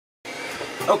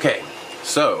Okay,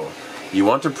 so you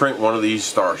want to print one of these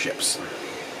starships,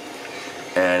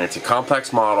 and it's a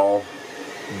complex model,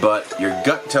 but your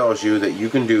gut tells you that you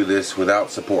can do this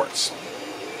without supports,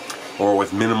 or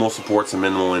with minimal supports and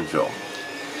minimal infill.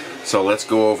 So let's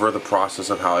go over the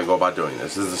process of how I go about doing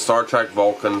this. This is the Star Trek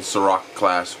Vulcan Sirach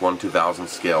Class 1/2000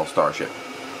 scale starship,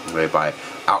 okay, by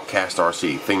Outcast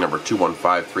RC, thing number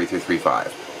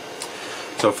 2153335.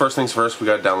 So first things first, we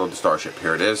got to download the starship.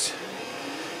 Here it is.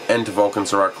 N to Vulcan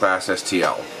Sirach Class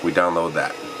STL. We download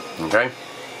that. Okay?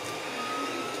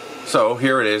 So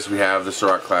here it is. We have the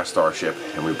Sirach Class starship,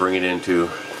 and we bring it into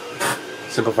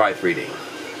Simplify 3D.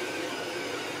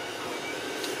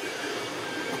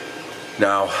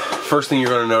 Now, first thing you're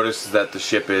going to notice is that the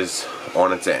ship is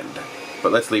on its end.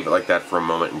 But let's leave it like that for a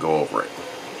moment and go over it.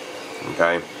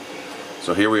 Okay?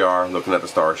 So here we are looking at the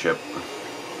starship,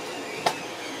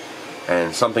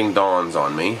 and something dawns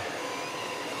on me.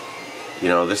 You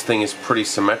know, this thing is pretty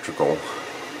symmetrical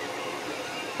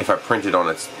if I print it on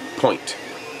its point.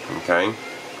 Okay?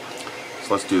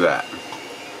 So let's do that.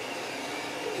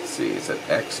 Let's see, is it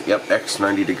X? Yep, X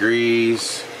 90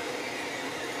 degrees.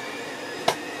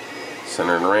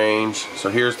 Center and range. So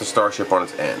here's the starship on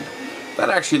its end. That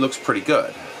actually looks pretty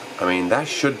good. I mean, that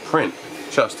should print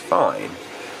just fine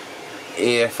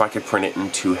if I could print it in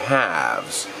two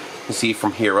halves. You see,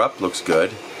 from here up looks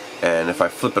good, and if I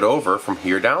flip it over, from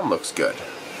here down looks good.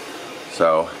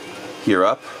 So here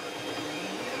up,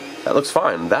 that looks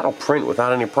fine. That'll print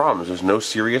without any problems. There's no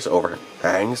serious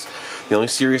overhangs. The only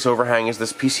serious overhang is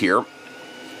this piece here.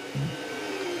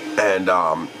 And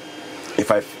if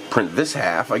I print this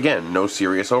half, again, no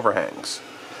serious overhangs.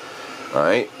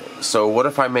 Alright, so what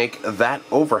if I make that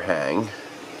overhang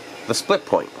the split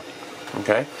point?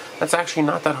 Okay, that's actually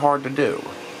not that hard to do.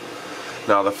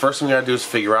 Now the first thing I gotta do is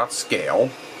figure out scale.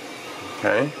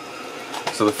 Okay,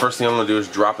 so the first thing I'm gonna do is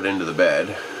drop it into the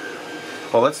bed.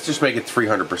 Well, let's just make it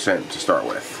 300% to start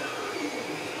with.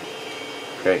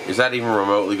 Okay, is that even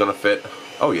remotely gonna fit?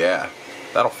 Oh yeah,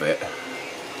 that'll fit.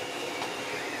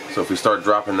 So if we start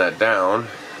dropping that down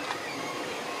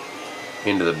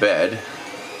into the bed,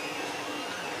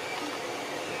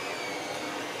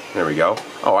 there we go.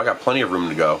 Oh, I got plenty of room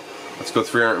to go. Let's go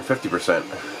 350%.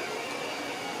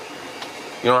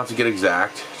 You don't have to get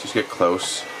exact, just get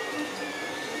close.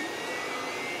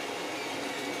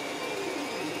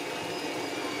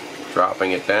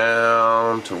 Dropping it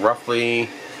down to roughly,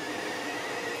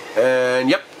 and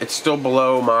yep, it's still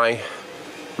below my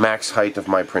max height of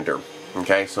my printer.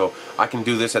 Okay, so I can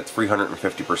do this at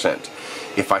 350%.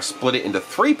 If I split it into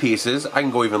 3 pieces, I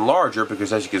can go even larger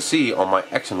because, as you can see on my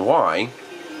X and Y,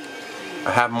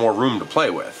 I have more room to play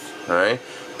with. Alright,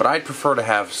 but I'd prefer to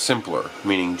have simpler,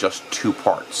 meaning just 2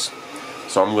 parts.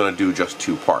 So I'm going to do just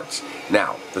 2 parts.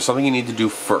 Now, there's something you need to do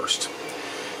first.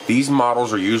 These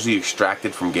models are usually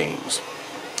extracted from games.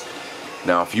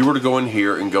 Now, if you were to go in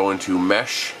here and go into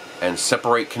Mesh and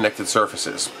Separate Connected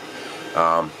Surfaces,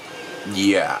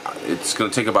 yeah, it's going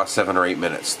to take about 7 or 8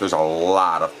 minutes. There's a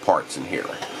lot of parts in here.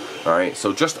 Alright,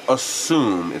 so just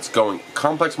assume it's going.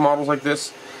 Complex models like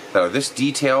this, that are this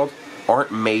detailed,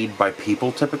 aren't made by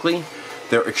people typically.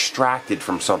 They're extracted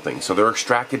from something. So they're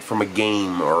extracted from a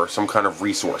game or some kind of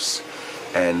resource.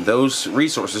 And those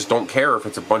resources don't care if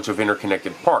it's a bunch of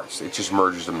interconnected parts. It just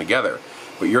merges them together.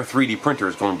 But your 3D printer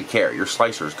is going to care. Your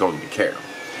slicer is going to care.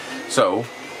 So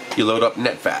you load up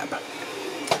NetFab.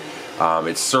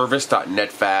 It's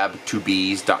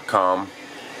service.netfab2bs.com,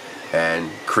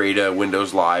 and create a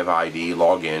Windows Live ID,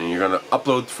 log in, and you're going to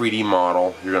upload 3D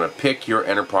model. You're going to pick your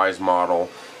enterprise model.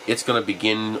 It's going to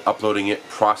begin uploading it,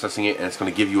 processing it, and it's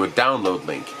going to give you a download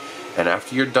link. And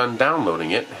after you're done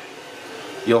downloading it,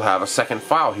 you'll have a second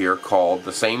file here called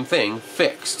the same thing,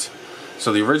 fixed.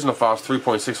 So the original file is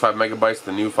 3.65 megabytes,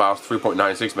 the new file is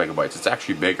 3.96 megabytes. It's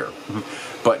actually bigger.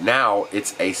 But now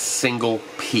it's a single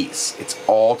piece. It's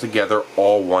all together,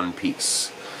 all one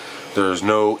piece. There's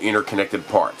no interconnected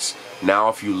parts. Now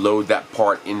if you load that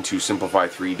part into Simplify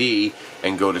 3D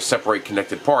and go to Separate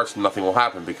Connected Parts, nothing will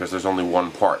happen because there's only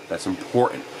one part. That's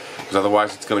important, because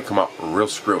otherwise it's going to come out real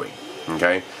screwy.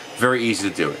 Okay? Very easy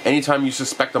to do. Anytime you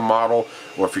suspect a model,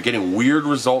 or if you're getting weird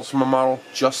results from a model,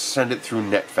 just send it through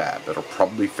NetFab. It'll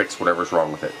probably fix whatever's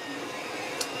wrong with it.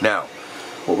 Now,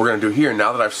 what we're going to do here,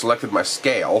 now that I've selected my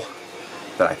scale,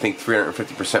 that I think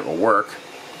 350% will work,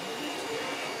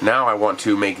 now I want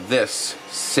to make this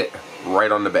sit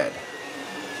right on the bed.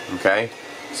 Okay?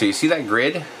 So you see that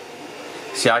grid?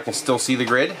 See how I can still see the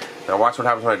grid? Now watch what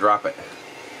happens when I drop it.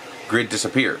 Grid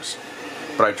disappears.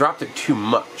 But I dropped it too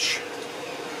much.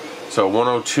 So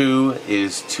 102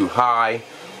 is too high,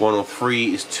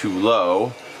 103 is too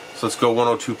low, so let's go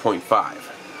 102.5.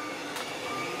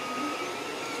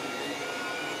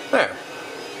 There.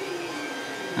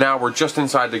 Now we're just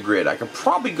inside the grid. I could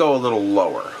probably go a little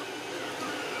lower.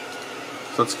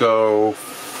 So let's go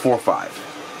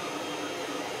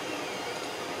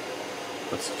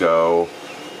 4-5. Let's go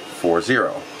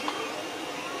 4-0.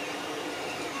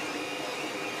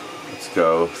 Let's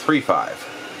go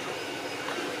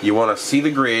 3-5. You want to see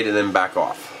the grid and then back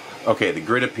off. Okay, the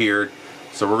grid appeared,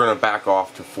 so we're going to back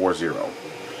off to 4-0.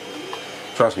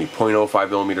 Trust me, 0.05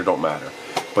 millimeter don't matter.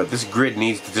 But this grid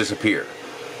needs to disappear.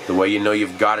 The way you know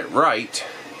you've got it right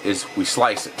is we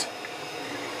slice it.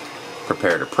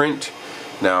 Prepare to print.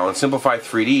 Now in Simplified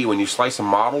 3D, when you slice a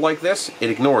model like this, it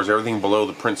ignores everything below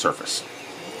the print surface.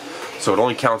 So it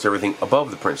only counts everything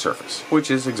above the print surface,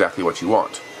 which is exactly what you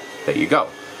want. There you go.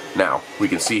 Now, we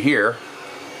can see here,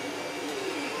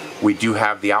 we do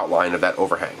have the outline of that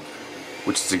overhang,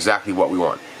 which is exactly what we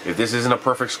want. If this isn't a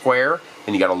perfect square,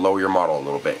 then you got to lower your model a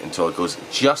little bit until it goes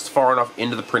just far enough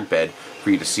into the print bed for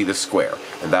you to see the square.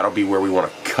 And that'll be where we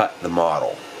want to cut the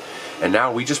model. And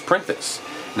now we just print this.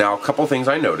 Now, a couple things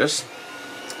I noticed.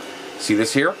 See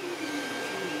this here?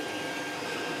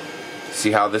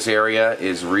 See how this area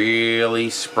is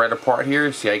really spread apart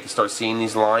here? See how you can start seeing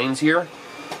these lines here?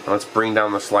 Now let's bring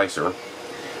down the slicer.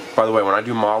 By the way, when I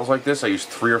do models like this, I use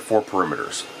 3 or 4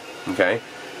 perimeters. Okay?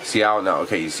 See how, now,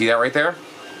 okay, you see that right there?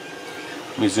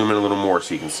 Let me zoom in a little more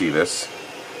so you can see this.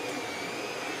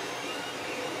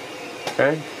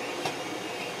 Okay?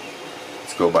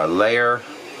 Let's go by layer.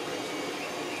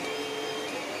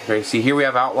 Okay, see here we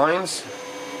have outlines.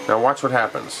 Now watch what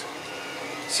happens.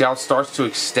 See how it starts to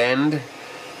extend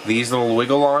these little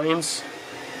wiggle lines?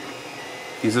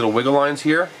 These little wiggle lines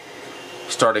here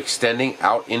start extending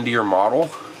out into your model.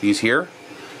 These here,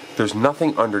 there's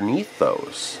nothing underneath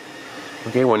those.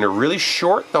 Okay, when they're really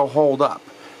short, they'll hold up.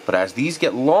 But as these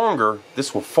get longer,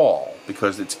 this will fall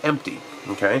because it's empty.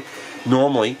 Okay?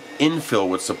 Normally, infill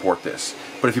would support this.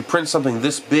 But if you print something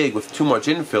this big with too much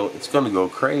infill, it's going to go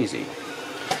crazy.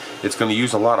 It's going to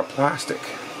use a lot of plastic.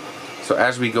 So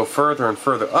as we go further and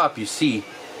further up, you see,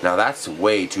 now that's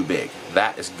way too big.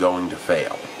 That is going to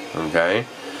fail. Okay?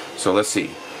 So let's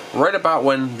see. Right about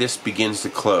when this begins to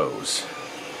close,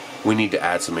 we need to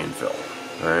add some infill.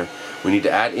 Alright? We need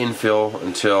to add infill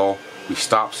until we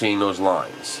stop seeing those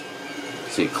lines.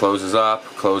 See, it closes up,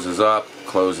 closes up,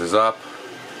 closes up.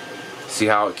 See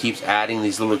how it keeps adding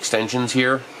these little extensions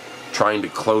here, trying to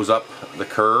close up the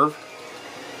curve?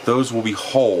 Those will be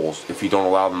holes if you don't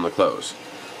allow them to close.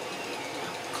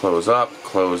 Close up,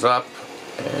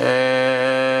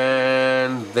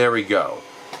 and there we go.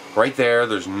 Right there,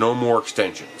 there's no more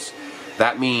extensions.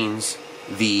 That means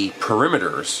the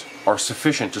perimeters are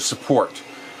sufficient to support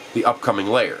the upcoming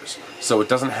layers. So it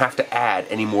doesn't have to add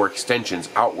any more extensions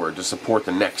outward to support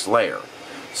the next layer.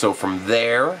 So from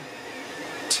there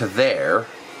to there,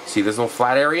 see this little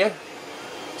flat area?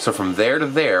 So from there to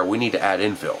there, we need to add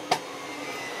infill.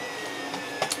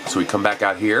 So we come back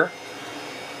out here.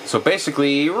 So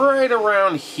basically, right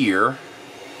around here,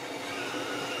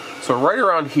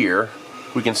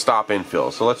 we can stop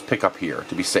infill. So let's pick up here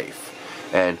to be safe.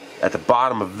 And at the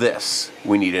bottom of this,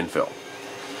 we need infill.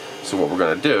 So what we're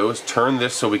going to do is turn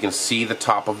this so we can see the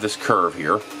top of this curve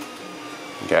here.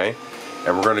 Okay?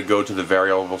 And we're going to go to the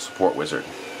variable support wizard.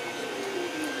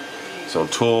 So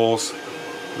tools,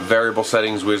 variable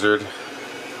settings wizard.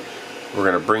 We're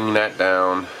going to bring that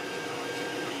down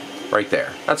right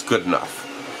there. That's good enough.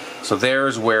 So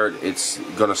there's where it's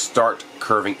going to start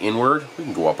curving inward. We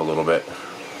can go up a little bit.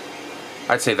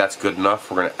 I'd say that's good enough.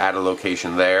 We're going to add a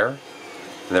location there.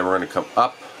 And then we're going to come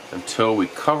up until we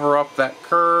cover up that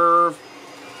curve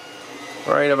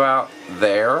right about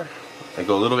there. And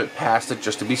go a little bit past it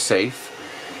just to be safe.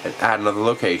 And add another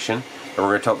location. And we're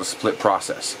going to tell it to split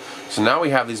process. So now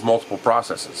we have these multiple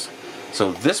processes.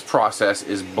 So this process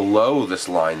is below this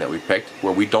line that we picked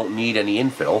where we don't need any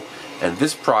infill. And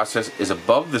this process is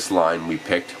above this line we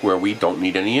picked where we don't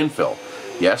need any infill.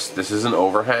 Yes, this is an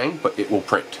overhang, but it will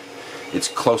print. It's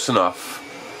close enough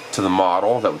to the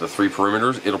model that with the 3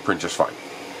 perimeters, it'll print just fine.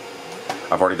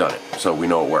 I've already done it, so we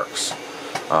know it works.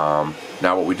 Now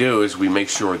what we do is we make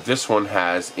sure this one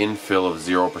has infill of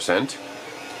 0%.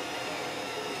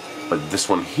 But this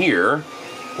one here,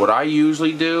 what I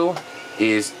usually do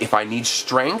is if I need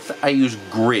strength, I use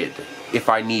grid. If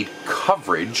I need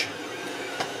coverage,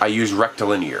 I use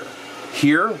rectilinear.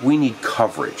 Here, we need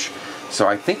coverage. So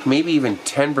I think maybe even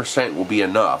 10% will be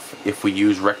enough if we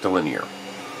use rectilinear.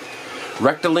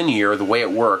 Rectilinear, the way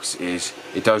it works is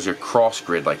it does your cross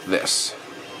grid like this.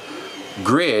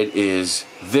 Grid is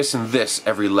this and this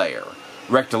every layer.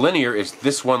 Rectilinear is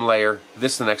this one layer,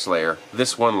 this the next layer,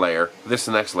 this one layer, this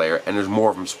the next layer, and there's more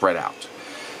of them spread out.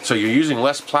 So you're using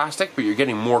less plastic, but you're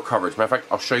getting more coverage. Matter of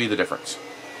fact, I'll show you the difference.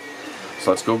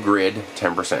 So let's go grid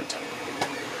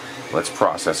 10%. Let's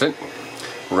process it.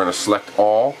 We're going to select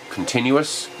all,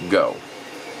 continuous, go.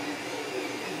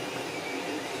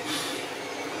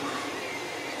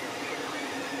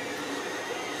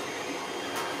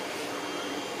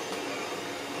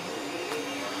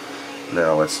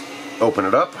 Now let's open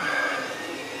it up.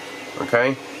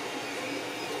 Okay.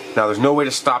 Now there's no way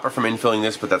to stop it from infilling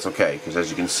this, but that's okay, because as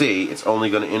you can see, it's only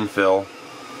going to infill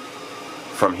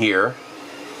from here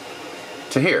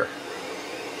to here.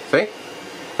 See?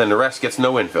 Then the rest gets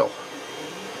no infill.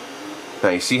 Now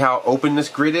you see how open this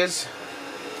grid is?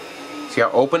 See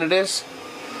how open it is?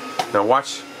 Now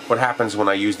watch what happens when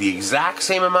I use the exact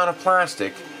same amount of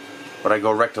plastic, but I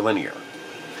go rectilinear.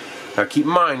 Now keep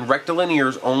in mind, rectilinear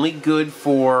is only good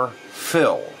for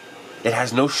fill. It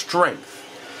has no strength.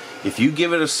 If you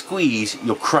give it a squeeze,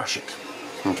 you'll crush it.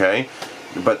 Okay?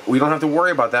 But we don't have to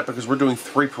worry about that because we're doing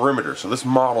 3 perimeters, so this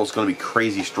model is going to be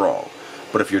crazy strong.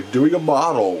 But if you're doing a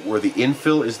model where the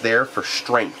infill is there for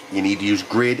strength, you need to use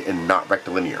grid and not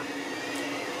rectilinear.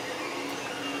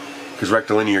 Because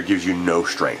rectilinear gives you no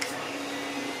strength.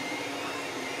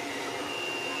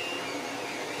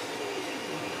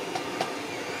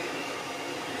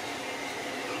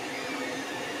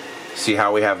 See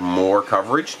how we have more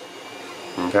coverage?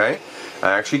 Okay?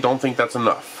 I actually don't think that's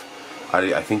enough.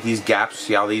 I think these gaps,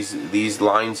 see how these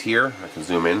lines here, I can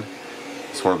zoom in.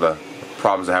 It's one of the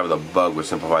problems I have with a bug with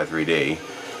Simplify 3D.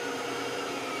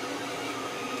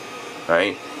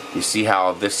 Right? You see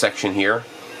how this section here,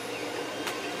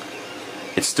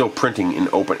 it's still printing in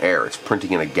open air. It's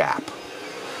printing in a gap.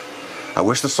 I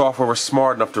wish the software was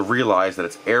smart enough to realize that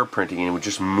it's air printing and it would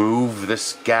just move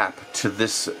this gap to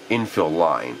this infill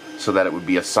line so that it would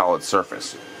be a solid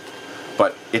surface.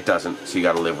 But it doesn't, so you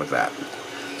got to live with that.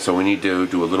 So we need to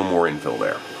do a little more infill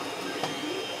there.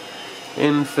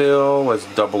 Infill, let's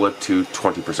double it to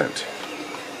 20%.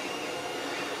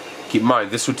 Keep in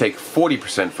mind, this would take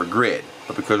 40% for grid,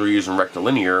 but because we're using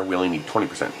rectilinear, we only need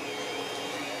 20%.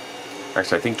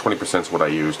 Actually, I think 20% is what I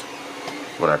used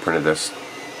when I printed this.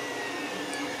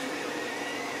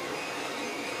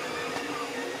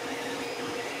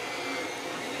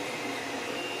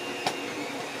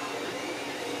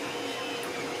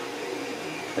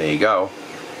 There you go.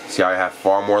 See how I have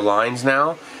far more lines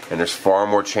now? And there's far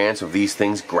more chance of these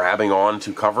things grabbing on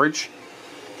to coverage.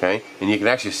 Okay? And you can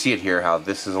actually see it here how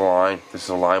this is a line,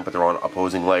 but they're on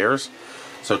opposing layers.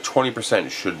 So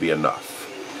 20% should be enough.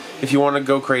 If you want to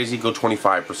go crazy, go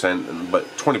 25%, but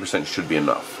 20% should be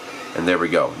enough. And there we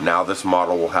go. Now this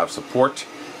model will have support,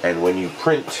 and when you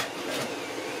print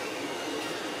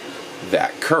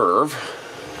that curve,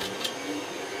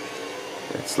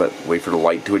 let's wait for the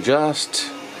light to adjust.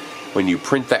 When you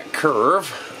print that curve,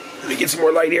 let me get some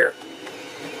more light here.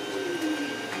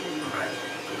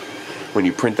 When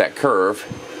you print that curve,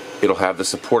 it'll have the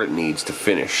support it needs to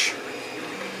finish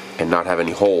and not have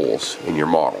any holes in your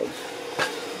model.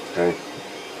 Okay.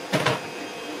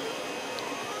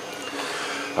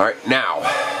 Alright, now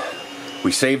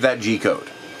we save that G code.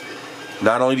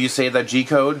 Not only do you save that G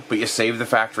code, but you save the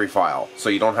factory file, so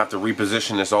you don't have to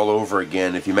reposition this all over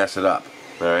again if you mess it up.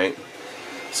 Alright?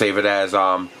 Save it as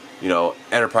you know,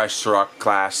 Enterprise Sirach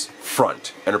class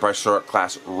front, Enterprise Sirach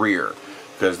class rear,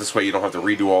 because this way you don't have to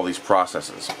redo all these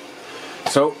processes.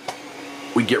 So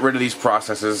we get rid of these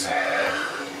processes,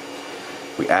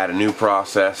 we add a new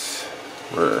process,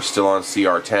 we're still on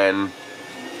CR-10,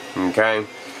 okay,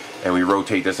 and we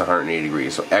rotate this 180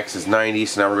 degrees. So X is 90,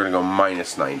 so now we're going to go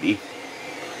minus 90,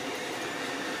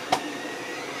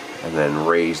 and then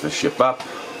raise the ship up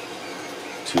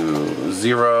to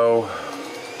 0.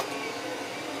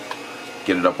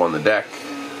 Get it up on the deck.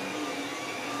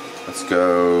 Let's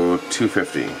go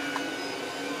 250.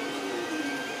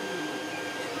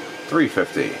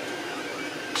 350.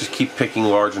 Just keep picking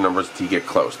larger numbers until you get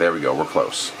close. There we go, we're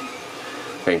close.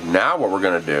 Okay, now what we're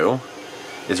going to do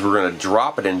is we're going to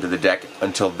drop it into the deck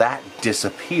until that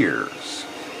disappears.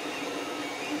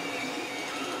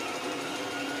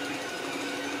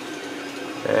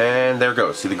 And there it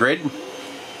goes. See the grid?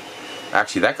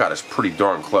 Actually, that got us pretty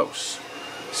darn close.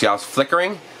 See how it's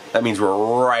flickering? That means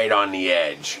we're right on the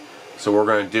edge. So what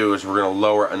we're going to do is we're going to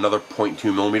lower another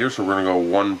 0.2 millimeters. So we're going to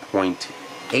go 1.8,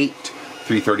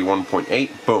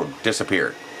 331.8. Boom,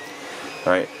 disappeared.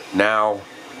 All right, now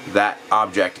that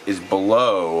object is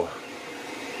below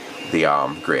the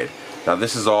grid. Now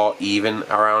this is all even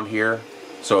around here.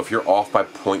 So if you're off by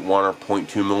 0.1 or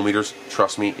 0.2 millimeters,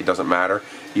 trust me, it doesn't matter.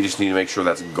 You just need to make sure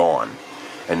that's gone.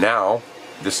 And now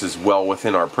this is well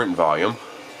within our print volume.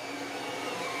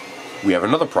 We have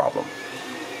another problem.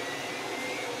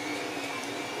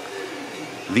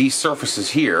 these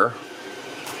surfaces here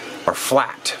are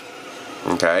flat.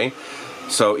 Okay?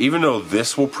 So even though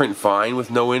this will print fine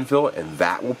with no infill and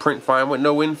that will print fine with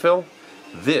no infill,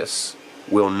 this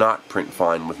will not print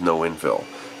fine with no infill.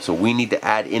 So we need to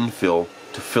add infill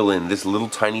to fill in this little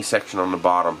tiny section on the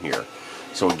bottom here.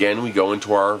 So again, we go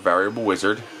into our variable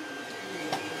wizard.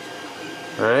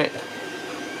 Alright.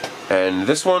 And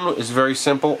this one is very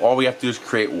simple. All we have to do is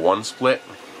create one split.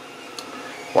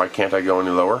 Why can't I go any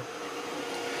lower?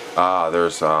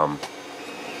 There's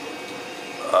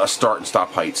start and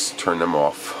stop heights. Turn them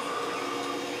off.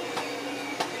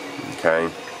 Okay.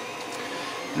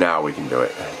 Now we can do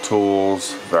it.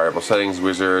 Tools, variable settings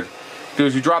wizard. Do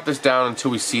is we drop this down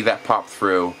until we see that pop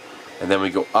through, and then we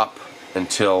go up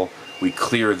until we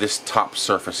clear this top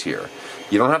surface here.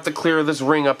 You don't have to clear this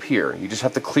ring up here. You just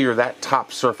have to clear that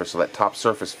top surface so that top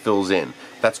surface fills in.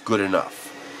 That's good enough.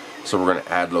 So we're going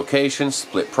to add location,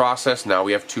 split process. Now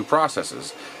we have two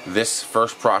processes. This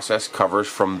first process covers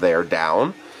from there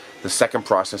down. The second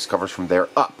process covers from there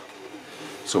up.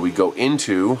 So we go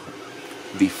into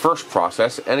the first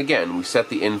process, and again, we set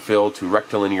the infill to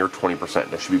rectilinear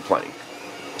 20%. That should be plenty.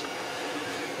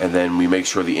 And then we make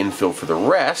sure the infill for the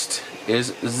rest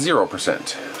is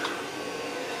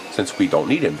 0%, since we don't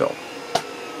need infill.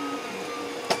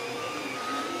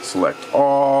 Select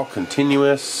all,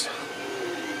 continuous.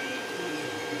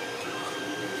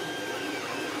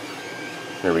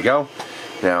 There we go.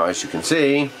 Now, as you can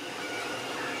see,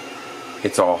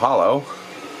 it's all hollow.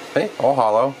 Okay, all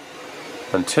hollow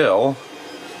until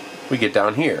we get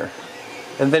down here,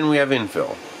 and then we have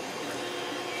infill,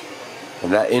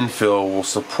 and that infill will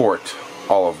support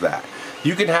all of that.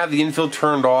 You can have the infill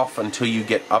turned off until you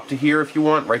get up to here if you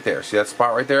want. Right there, see that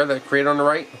spot right there that I created on the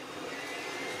right?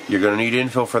 You're going to need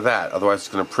infill for that, otherwise it's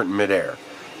going to print midair.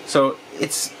 So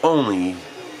it's only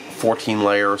 14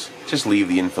 layers. Just leave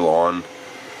the infill on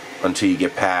until you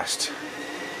get past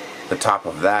the top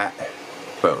of that.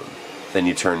 Boom. Then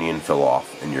you turn the infill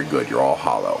off and you're good. You're all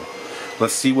hollow.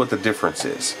 Let's see what the difference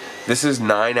is. This is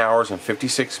 9 hours and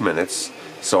 56 minutes.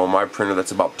 So on my printer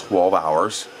that's about 12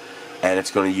 hours. And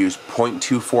it's going to use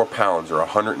 0.24 pounds or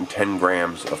 110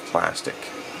 grams of plastic.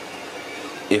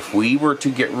 If we were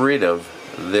to get rid of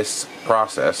this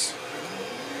process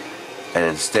and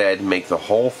instead make the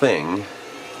whole thing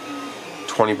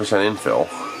 20% infill,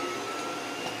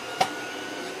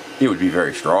 it would be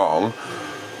very strong.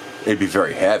 It'd be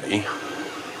very heavy.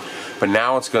 But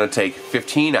now it's going to take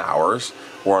 15 hours,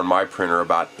 or on my printer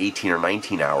about 18 or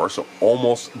 19 hours, so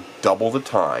almost double the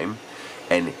time,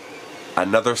 and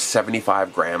another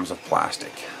 75 grams of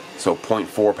plastic. So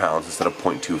 0.4 pounds instead of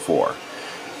 0.24.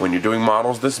 When you're doing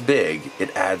models this big,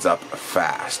 it adds up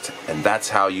fast. And that's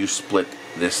how you split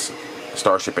this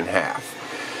Starship in half.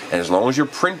 And as long as your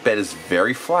print bed is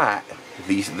very flat,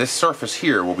 this surface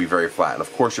here will be very flat. And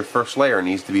of course your first layer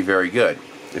needs to be very good.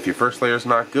 If your first layer is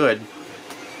not good,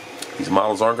 these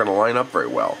models aren't going to line up very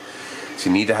well. So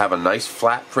you need to have a nice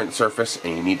flat print surface,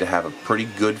 and you need to have a pretty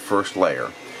good first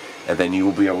layer. And then you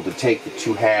will be able to take the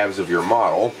two halves of your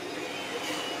model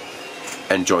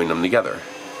and join them together.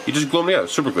 You just glue them together,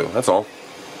 super glue, that's all.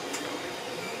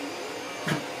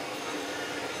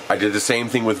 I did the same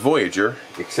thing with Voyager,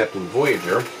 except in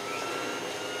Voyager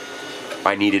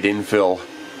I needed infill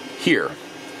here,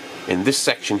 in this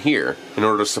section here, in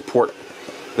order to support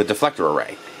the deflector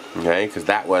array. Okay, because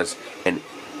that was an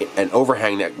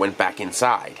overhang that went back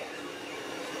inside.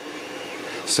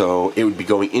 So it would be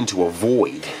going into a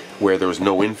void where there was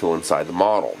no infill inside the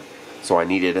model. So I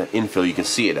needed an infill. You can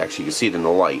see it, actually, you can see it in the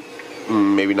light.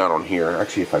 Maybe not on here.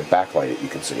 Actually, if I backlight it, you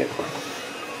can see it.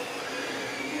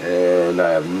 And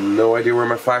I have no idea where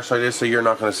my flashlight is, so you're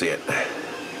not going to see it.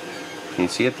 Can you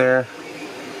see it there?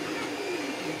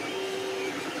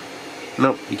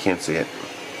 Nope, you can't see it.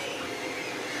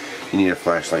 You need a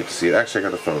flashlight to see it. Actually, I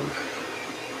got the phone.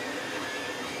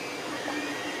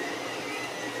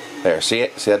 There, see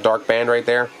it? See that dark band right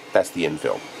there? That's the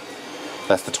infill.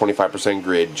 That's the 25%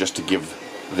 grid just to give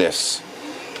this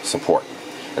support.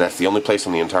 And that's the only place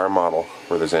on the entire model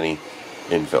where there's any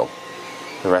infill.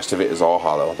 The rest of it is all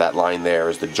hollow. That line there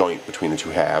is the joint between the two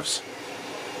halves.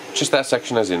 Just that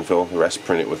section has infill. The rest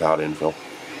printed without infill.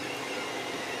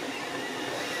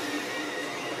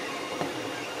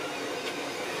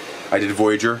 I did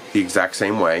Voyager the exact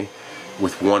same way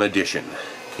with one addition.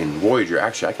 In Voyager,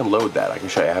 actually I can load that. I can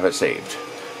show you. I have it saved.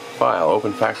 File,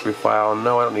 open factory file.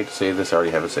 No, I don't need to save this. I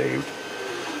already have it saved.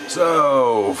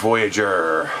 So,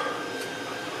 Voyager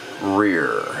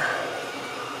rear.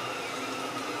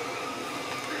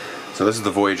 So this is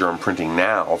the Voyager I'm printing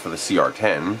now for the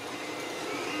CR-10.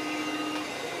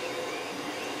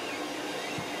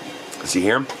 See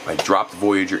here, I dropped the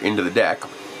Voyager into the deck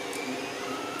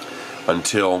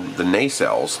until the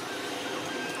nacelles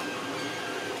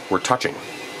were touching.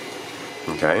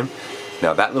 Okay,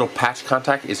 now that little patch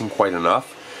contact isn't quite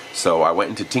enough, so I went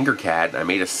into Tinkercad and I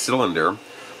made a cylinder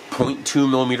 0.2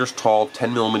 millimeters tall,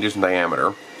 10 millimeters in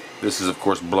diameter. This is of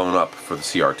course blown up for the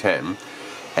CR-10,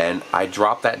 and I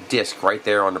dropped that disc right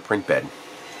there on the print bed.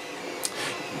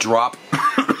 Drop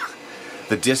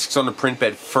the discs on the print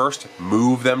bed first,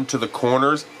 move them to the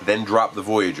corners, then drop the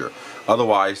Voyager.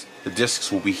 Otherwise, the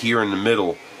discs will be here in the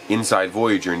middle inside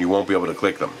Voyager and you won't be able to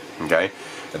click them. Okay?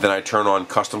 And then I turn on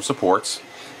custom supports,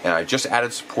 and I just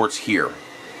added supports here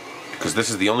because this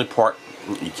is the only part,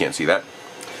 you can't see that.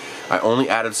 I only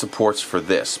added supports for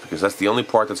this because that's the only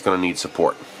part that's going to need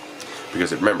support.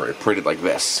 Because remember, it printed like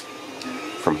this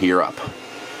from here up.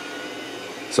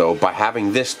 So by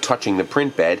having this touching the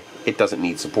print bed, it doesn't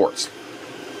need supports.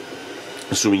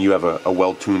 Assuming you have a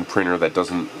well-tuned printer that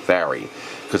doesn't vary.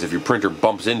 Because if your printer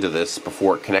bumps into this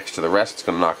before it connects to the rest, it's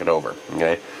going to knock it over.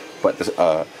 Okay? But this,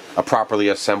 a properly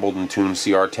assembled and tuned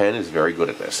CR-10 is very good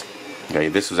at this. Okay,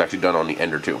 this was actually done on the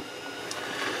Ender 2.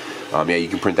 Yeah, you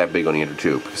can print that big on the Ender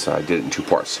 2 because I did it in 2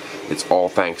 parts. It's all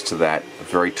thanks to that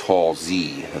very tall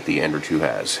Z that the Ender 2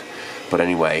 has. But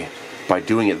anyway, by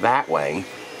doing it that way,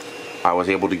 I was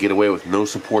able to get away with no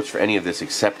supports for any of this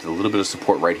except a little bit of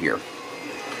support right here.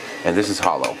 And this is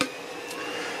hollow.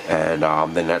 And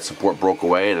then that support broke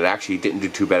away, and it actually didn't do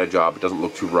too bad a job. It doesn't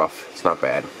look too rough. It's not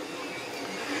bad.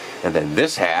 And then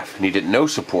this half needed no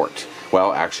support.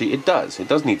 Well, actually it does. It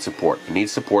does need support. It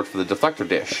needs support for the deflector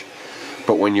dish.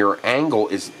 But when your angle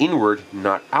is inward,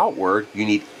 not outward, you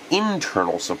need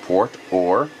internal support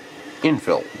or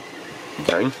infill.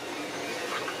 Okay?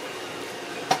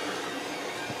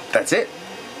 That's it.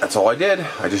 That's all I did.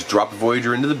 I just dropped the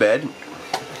Voyager into the bed.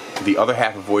 The other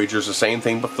half of Voyager is the same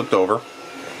thing but flipped over.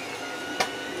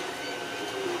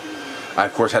 I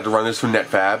of course had to run this through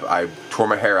NetFab. I tore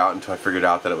my hair out until I figured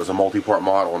out that it was a multi-part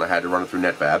model and I had to run it through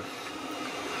NetFab.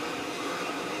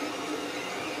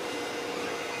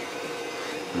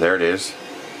 There it is.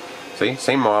 See,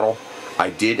 same model. I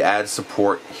did add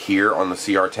support here on the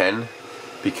CR-10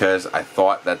 because I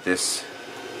thought that this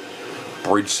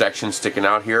bridge section sticking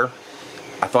out here,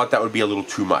 I thought that would be a little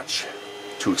too much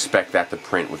to expect that to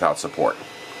print without support.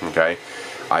 Okay,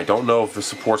 I don't know if the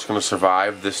support's going to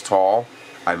survive this tall.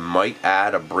 I might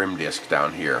add a brim disc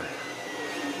down here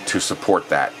to support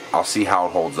that. I'll see how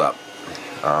it holds up,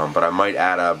 but I might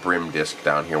add a brim disc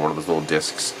down here, one of those little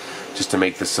discs, just to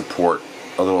make the support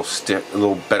a little stiff, a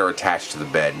little better attached to the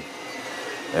bed.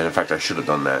 And in fact, I should have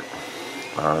done that.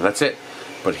 That's it.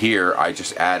 But here, I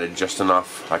just added just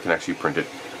enough. I can actually print it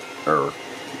or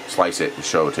slice it and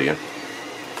show it to you.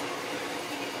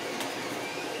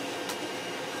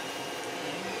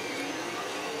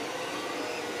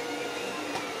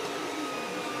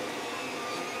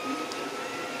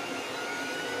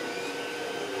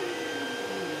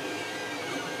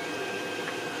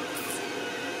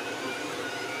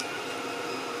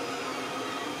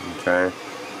 Okay,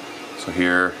 so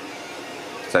here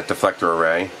is that deflector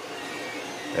array,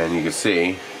 and you can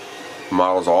see the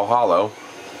model's all hollow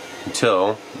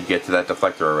until you get to that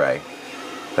deflector array.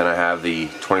 Then I have the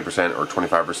 20% or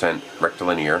 25%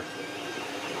 rectilinear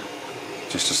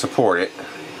just to support it.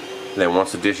 Then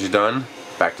once the dish is done,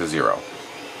 back to 0,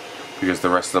 because the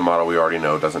rest of the model we already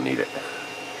know doesn't need it.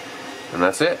 And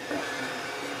that's it.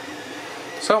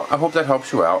 So I hope that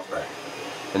helps you out.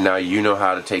 And now you know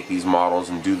how to take these models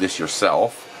and do this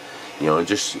yourself. You know,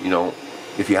 just, you know,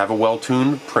 if you have a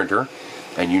well-tuned printer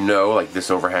and you know, like, this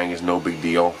overhang is no big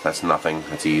deal, that's nothing,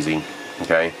 that's easy.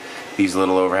 Okay, these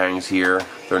little overhangs here,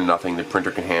 they're nothing. The printer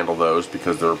can handle those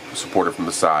because they're supported from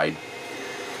the side.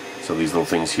 So these little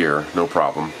things here, no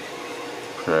problem.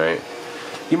 Alright,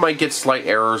 you might get slight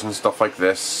errors and stuff like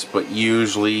this, but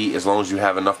usually as long as you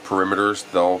have enough perimeters,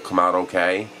 they'll come out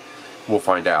okay. We'll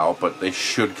find out, but they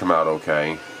should come out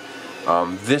okay.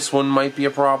 This one might be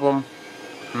a problem.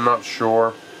 I'm not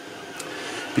sure.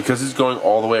 Because it's going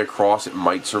all the way across, it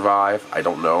might survive. I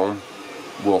don't know.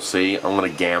 We'll see. I'm going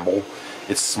to gamble.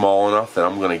 It's small enough that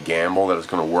I'm going to gamble that it's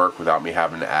going to work without me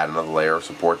having to add another layer of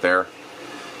support there.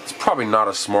 It's probably not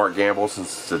a smart gamble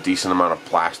since it's a decent amount of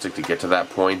plastic to get to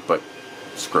that point, but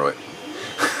screw it.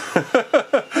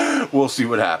 We'll see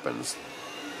what happens.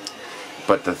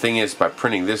 But the thing is, by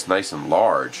printing this nice and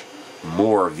large,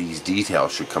 more of these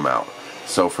details should come out.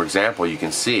 So for example, you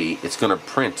can see it's going to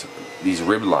print these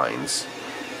rib lines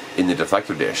in the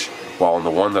deflector dish, while on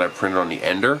the one that I printed on the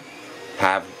Ender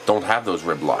don't have those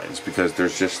rib lines because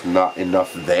there's just not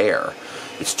enough there.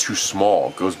 It's too small.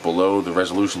 It goes below the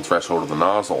resolution threshold of the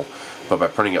nozzle. But by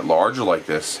printing it larger like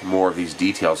this, more of these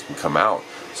details can come out.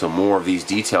 So more of these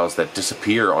details that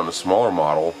disappear on a smaller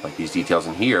model, like these details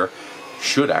in here,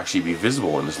 should actually be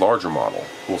visible in this larger model.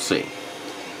 We'll see.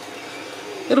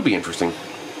 It'll be interesting.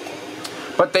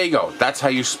 But there you go. That's how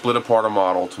you split apart a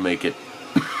model to make it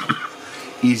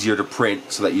easier to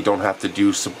print so that you don't have to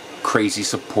do some crazy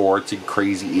supports and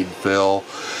crazy infill.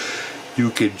 You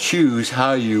can choose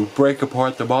how you break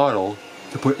apart the model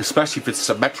to put, especially if it's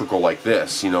symmetrical like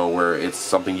this, you know, where it's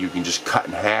something you can just cut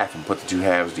in half and put the two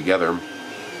halves together.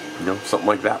 You know, something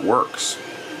like that works.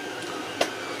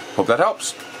 Hope that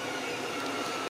helps.